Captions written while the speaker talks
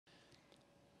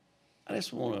I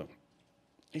just want to,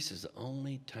 this is the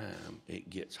only time it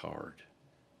gets hard.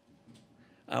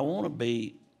 I want to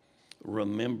be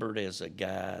remembered as a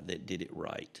guy that did it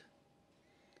right,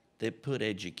 that put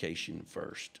education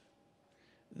first,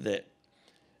 that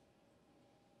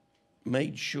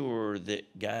made sure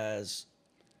that guys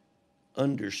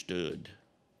understood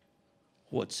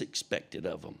what's expected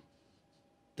of them,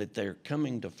 that they're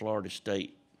coming to Florida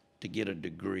State to get a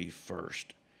degree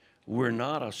first. We're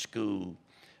not a school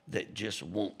that just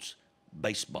wants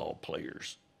baseball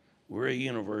players. We're a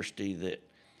university that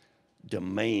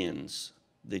demands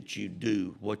that you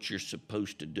do what you're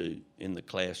supposed to do in the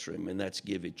classroom, and that's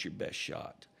give it your best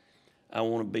shot. I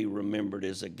want to be remembered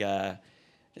as a guy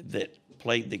that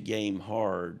played the game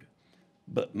hard,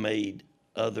 but made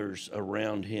others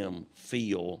around him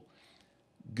feel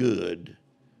good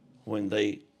when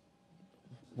they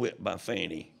whipped my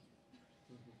fanny.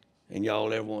 And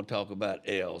y'all ever want to talk about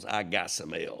L's? I got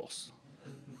some L's.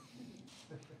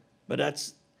 But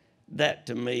that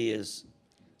to me is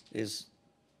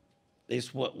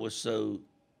what was so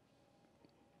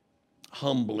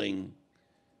humbling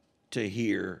to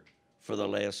hear for the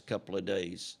last couple of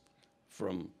days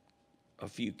from a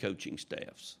few coaching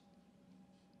staffs.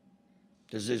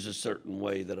 Because there's a certain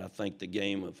way that I think the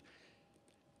game of,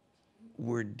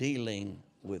 we're dealing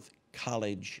with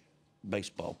college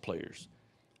baseball players.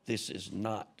 This is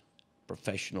not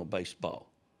professional baseball.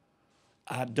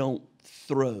 I don't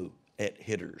throw at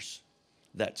hitters.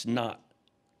 That's not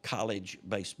college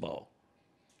baseball.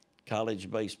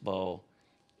 College baseball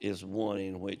is one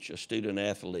in which a student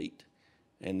athlete,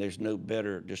 and there's no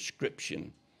better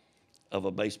description of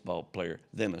a baseball player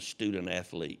than a student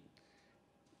athlete.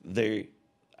 They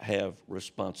have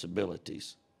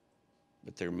responsibilities,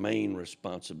 but their main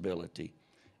responsibility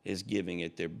is giving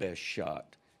it their best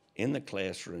shot in the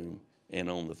classroom and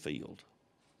on the field.